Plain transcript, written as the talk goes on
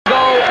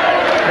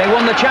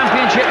the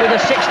championship with a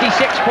 66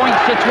 points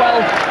to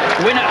 12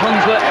 win at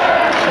Hunslet,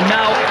 and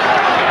now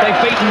they've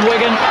beaten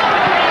Wigan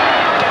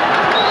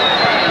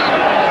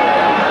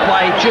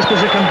by just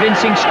as a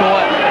convincing score,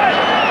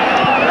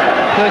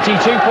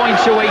 32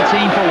 points to 18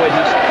 for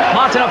Widnes.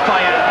 Martin of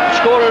Fire,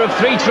 scorer of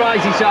 3 tries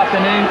this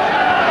afternoon,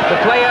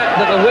 the player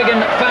that the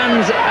Wigan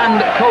fans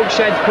and coach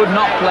said could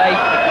not play.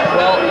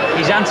 Well,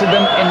 he's answered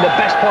them in the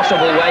best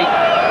possible way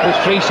with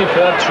 3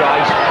 superb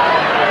tries.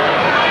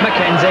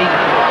 Mackenzie,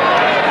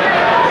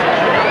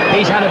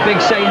 he's had a big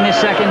say in this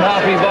second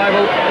half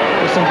revival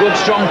with some good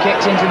strong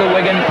kicks into the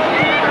Wigan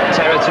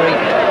territory.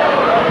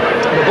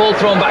 The ball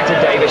thrown back to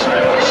Davis,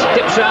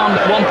 steps round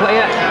one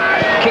player,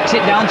 kicks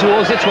it down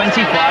towards the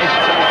 25.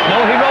 No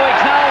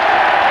heroics now,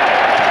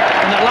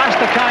 and at last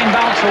a kind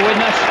bounce for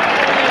Widnes.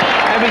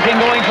 Everything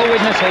going for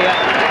Widnes here.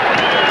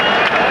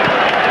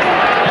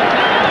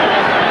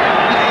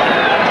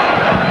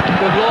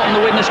 Good Naughton,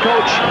 the Widnes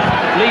coach,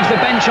 leaves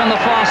the bench on the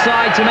far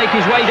side to make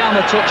his way down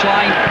the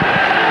touchline.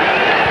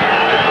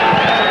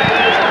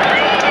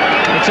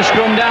 It's a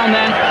scrum down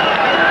then,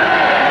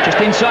 just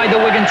inside the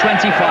Wigan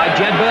 25.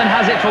 Jedburn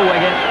has it for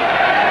Wigan.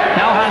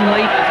 Now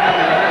Hanley,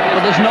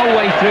 but there's no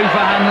way through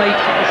for Hanley.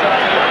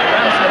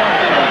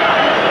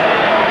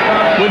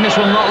 Widnes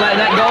will not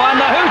let that go, and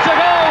the hooter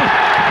goes!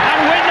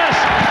 And Widnes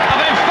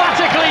have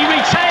emphatically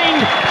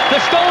retained the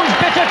Stones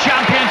Bitter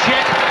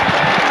Championship.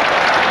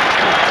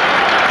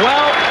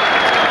 Well,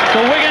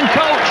 the Wigan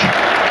coach,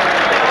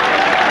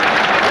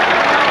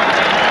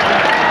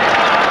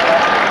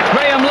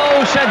 Graham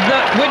Lowe, said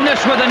that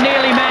Widnes were the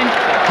nearly men.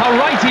 How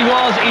right he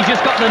was, he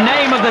just got the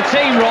name of the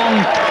team wrong.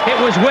 It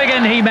was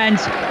Wigan he meant.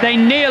 They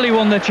nearly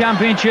won the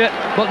championship,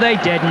 but they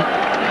didn't.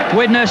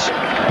 Widnes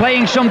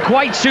playing some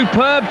quite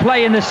superb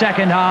play in the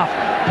second half,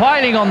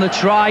 piling on the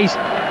tries,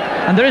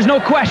 and there is no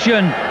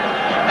question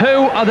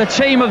who are the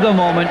team of the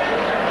moment.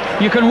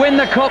 You can win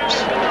the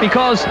cups,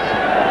 because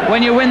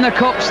when you win the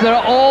cups there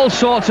are all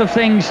sorts of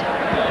things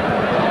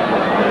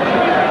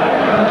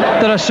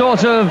that are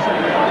sort of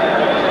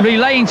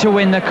relaying to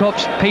win the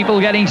cups. People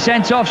getting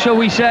sent off, shall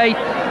we say,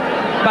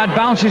 bad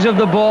bounces of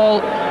the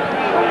ball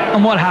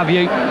and what have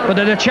you. But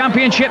at a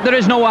championship there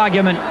is no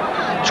argument.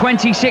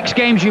 26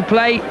 games you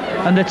play,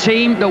 and the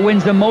team that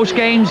wins the most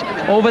games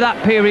over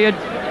that period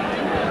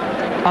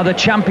are the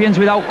champions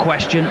without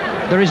question.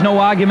 There is no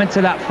argument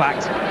to that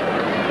fact.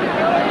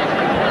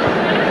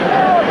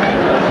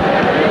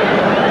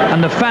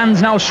 And the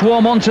fans now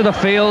swarm onto the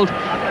field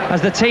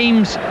as the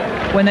teams,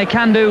 when they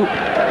can do,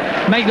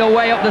 make their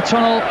way up the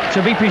tunnel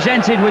to be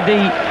presented with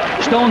the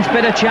Stones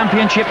Bitter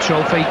Championship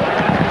trophy.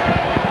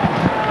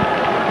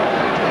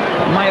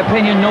 In my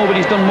opinion,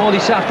 nobody's done more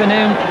this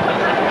afternoon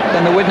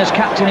than the Widnes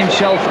captain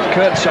himself,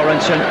 Kurt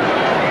Sorensen.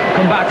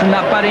 Come back from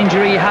that bad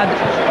injury he had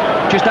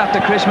just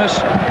after Christmas,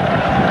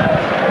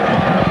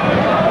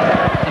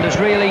 and has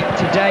really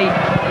today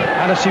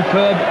had a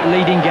superb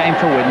leading game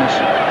for Widnes.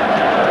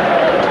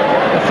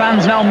 The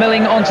fans now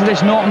milling onto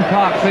this Naughton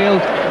Park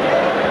field.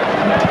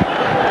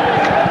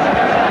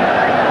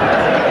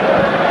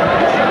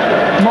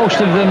 Most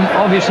of them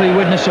obviously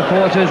Widnes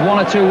supporters, 1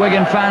 or 2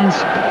 Wigan fans,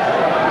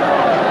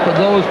 but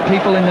those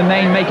people in the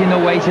main making their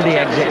way to the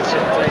exits.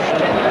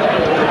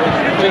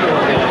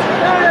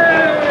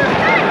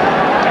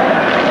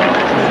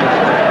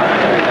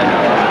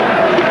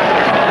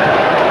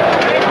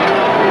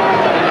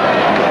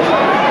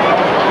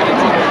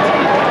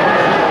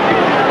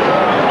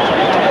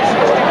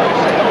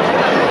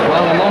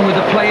 Well, along with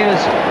the players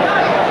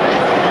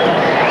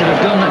that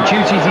have done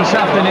duties this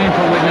afternoon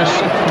for Widnes,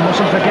 you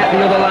mustn't forget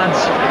the other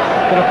lads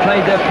that have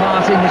played their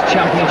part in this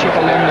championship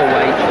along the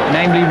way,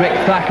 namely Rick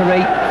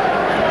Thackeray,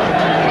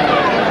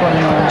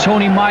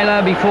 Tony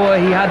Myler before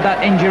he had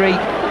that injury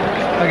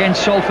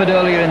against Salford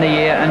earlier in the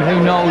year, and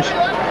who knows,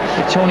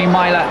 if Tony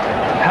Myler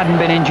hadn't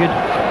been injured,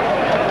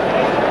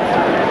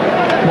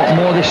 what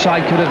more this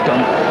side could have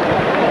done.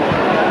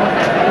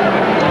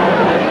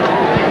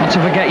 Not to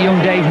forget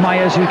young Dave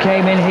Myers, who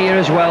came in here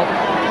as well.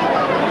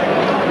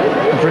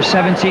 And for a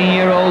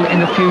 17-year-old, in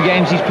the few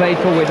games he's played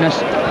for Widnes,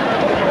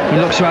 he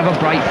looks to have a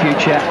bright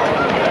future.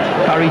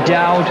 Barry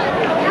Dowd,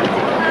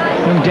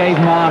 young Dave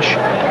Marsh,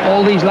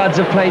 all these lads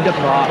have played their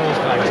part.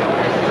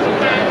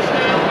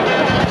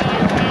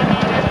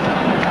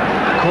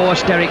 Of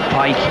course, Derek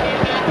Pike,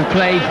 who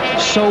played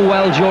so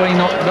well during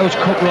those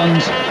cup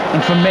runs,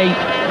 and for me,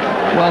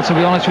 well, to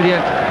be honest with you,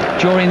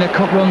 during the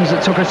cup runs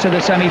that took us to the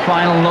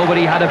semi-final,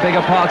 nobody had a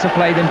bigger part to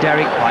play than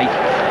Derek Pike.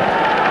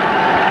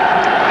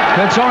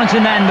 Kurt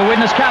Sorensen then, the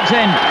Widnes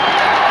captain,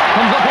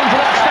 comes up onto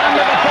that stand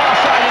at the far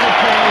side of the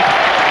field.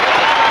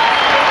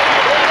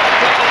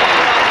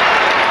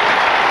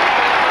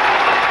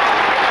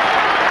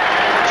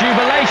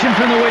 Jubilation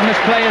from the Widnes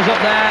players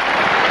up there.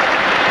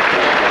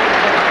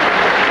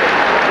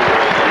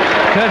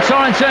 Kurt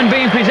Sorensen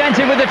being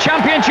presented with the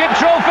championship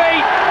trophy,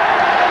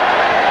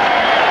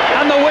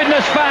 and the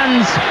Widnes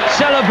fans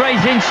celebrate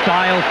in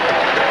style.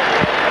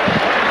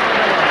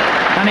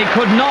 And it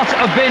could not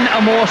have been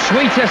a more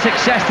sweeter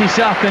success this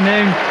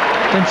afternoon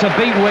than to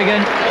beat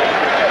Wigan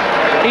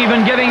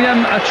even giving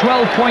them a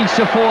 12 points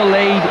to 4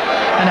 lead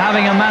and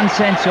having a man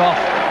sent off.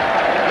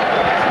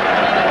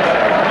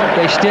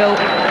 They still,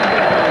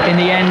 in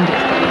the end,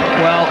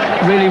 well,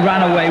 really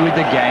ran away with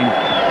the game.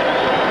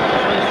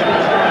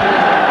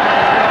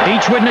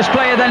 Each Widnes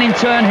player then in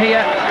turn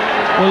here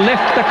will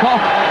lift the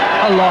cock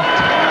aloft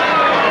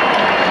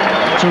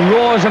to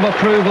roars of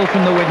approval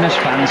from the Widnes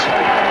fans.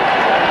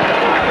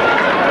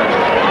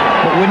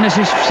 But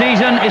Widnes'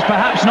 season is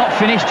perhaps not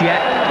finished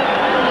yet.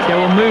 They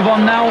will move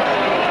on now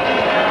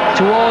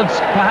towards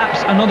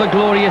perhaps another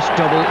glorious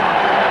double.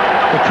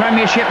 The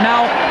Premiership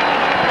now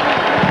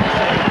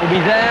will be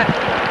there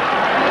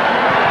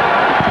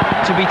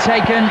to be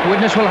taken.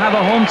 Widnes will have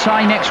a home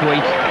tie next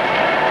week.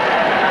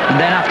 And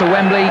then after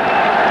Wembley,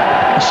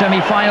 a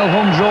semi-final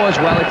home draw as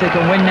well if they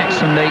can win next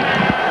Sunday.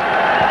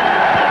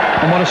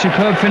 And what a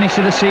superb finish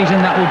to the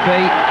season that would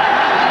be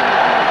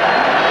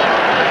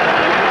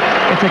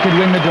if they could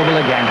win the double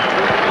again.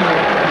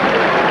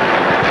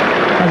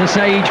 As I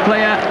say, each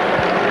player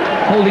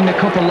holding the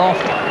cup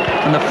aloft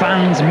and the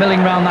fans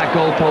milling round that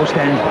goalpost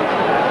end.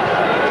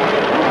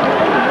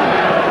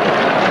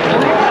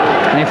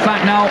 And in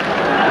fact now,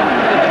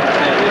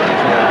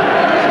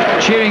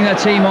 cheering their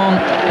team on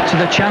to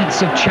the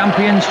chants of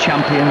champions,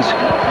 champions.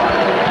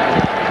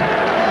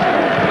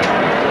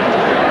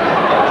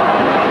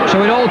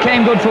 So it all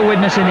came good for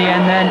Widnes in the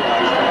end then.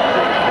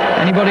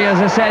 Anybody, as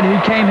I said, who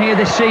came here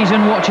this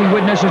season watching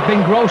Widnes has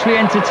been grossly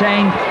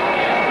entertained.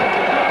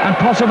 And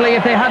possibly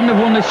if they hadn't have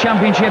won this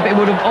championship, it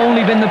would have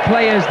only been the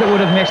players that would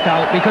have missed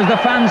out, because the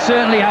fans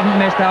certainly haven't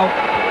missed out.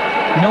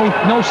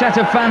 No set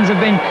of fans have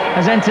been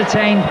as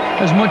entertained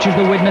as much as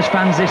the Widnes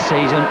fans this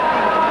season.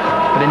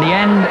 But in the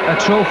end, a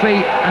trophy,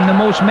 and the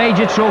most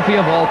major trophy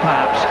of all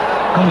perhaps,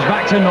 comes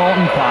back to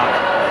Naughton Park.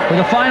 With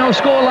a final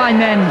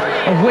scoreline then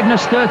of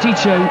Widnes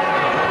 32,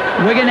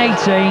 Wigan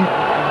 18,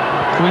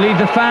 we leave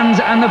the fans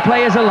and the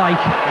players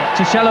alike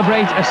to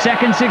celebrate a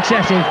second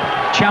successive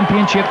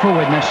championship for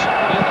Widnes.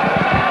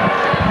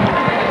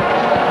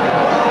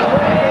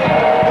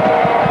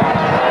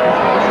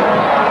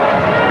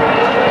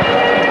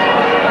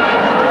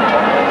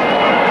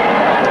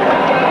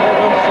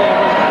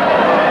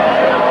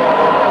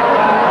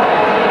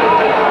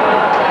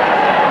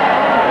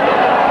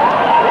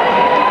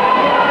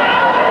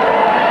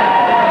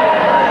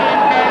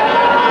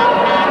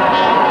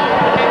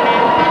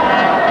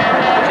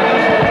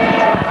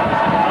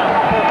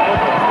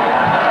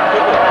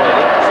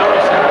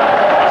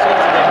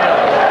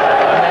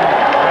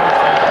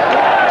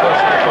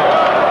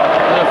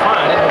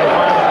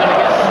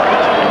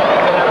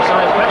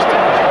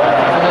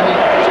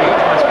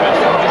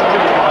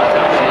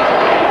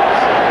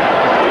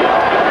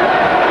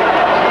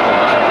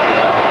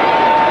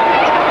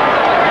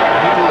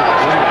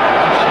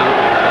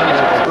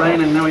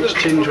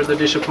 Tinged with the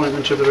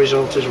disappointment of the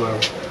result as well.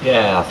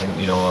 Yeah, I think,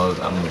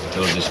 I'm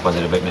still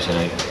disappointed about missing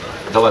out.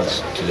 The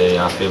lads today,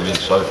 I feel really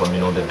sorry for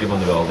them. They've been on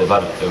the roll, they've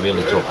had a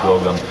really tough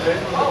programme.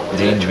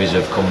 The injuries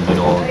have come,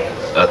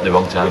 at the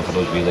wrong time for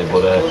us really,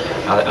 but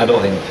I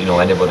don't think,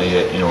 anybody,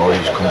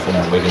 who's come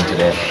from Wigan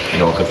today,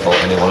 could fault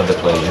any one of the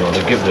players.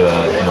 They give the,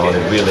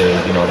 they really,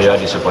 they are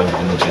disappointed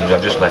in the teams.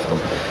 I've just left them.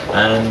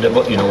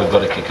 But we've got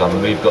to kick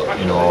on. We've got,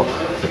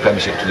 the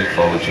Premiership to look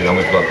forward to, and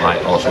we've got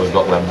we've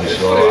got Wembley.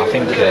 So I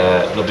think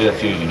there'll be a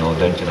few,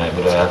 down tonight.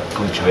 But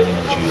come training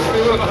on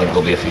Tuesday, I think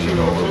there'll be a few,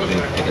 we'll be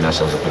picking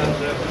ourselves up again.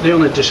 The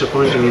only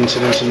disappointing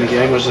incident in the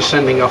game was the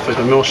sending off of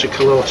Mimosa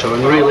Caloto,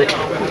 and really,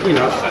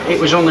 it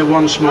was only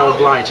one small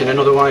blight in an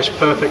otherwise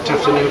perfect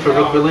afternoon for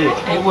rugby league.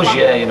 It was,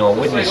 yeah.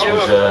 Widnes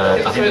was,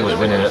 I think it was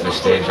winning at this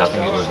stage. I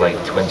think it was like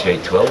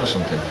 28-12 or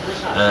something.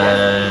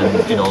 And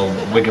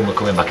Wigan were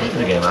coming back into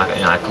the game.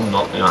 I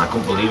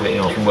couldn't believe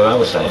it. From where I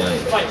was sat,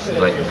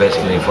 like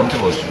basically in front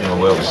of us,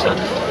 where I was sat,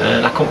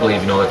 and I couldn't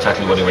believe,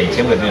 exactly what he went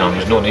in with.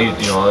 There's no need,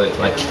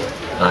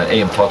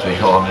 Ian Potter,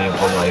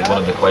 like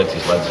one of the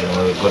quietest lads,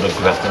 good at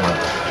grafting lad.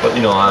 But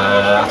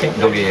I think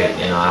Dougie,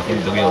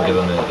 will give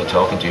him a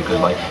talking to,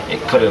 because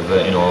it could have,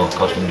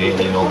 cost him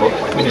dearly,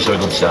 but Widnes are a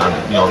good side.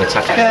 The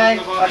tactics. Okay,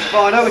 that's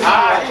fine. Over to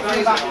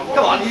you.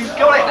 Come on, you've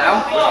got it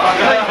now.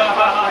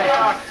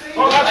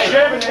 Okay,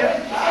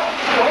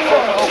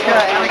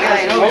 and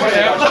again, over to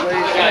you,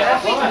 please.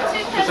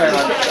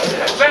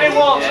 Benny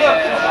Watts,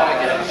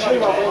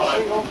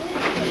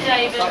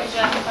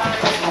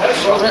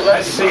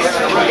 Let's see.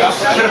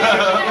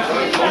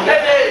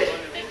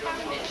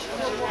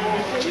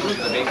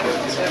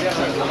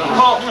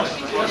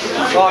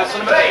 Right,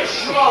 son of a bitch.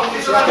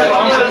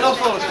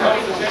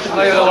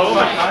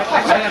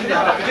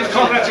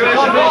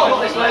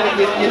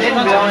 You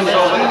didn't behind it.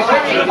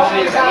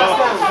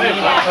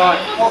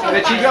 Right,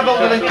 Richie, grab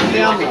hold of the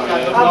handle.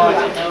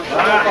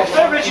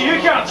 Hey, Richie, you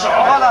can't talk.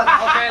 Well,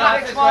 okay,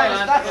 lads,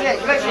 that's it.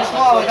 Click the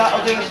smile,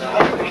 that'll do.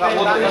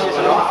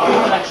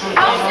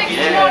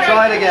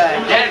 Try it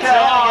again. Okay,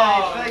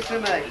 face to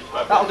me.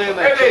 That'll do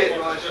me.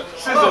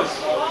 Scissors.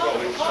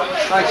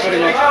 Thanks very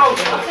much.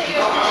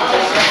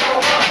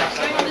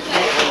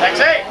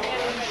 Taxi.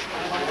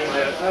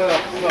 Oh,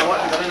 well, what?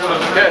 I don't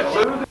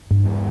know. Good.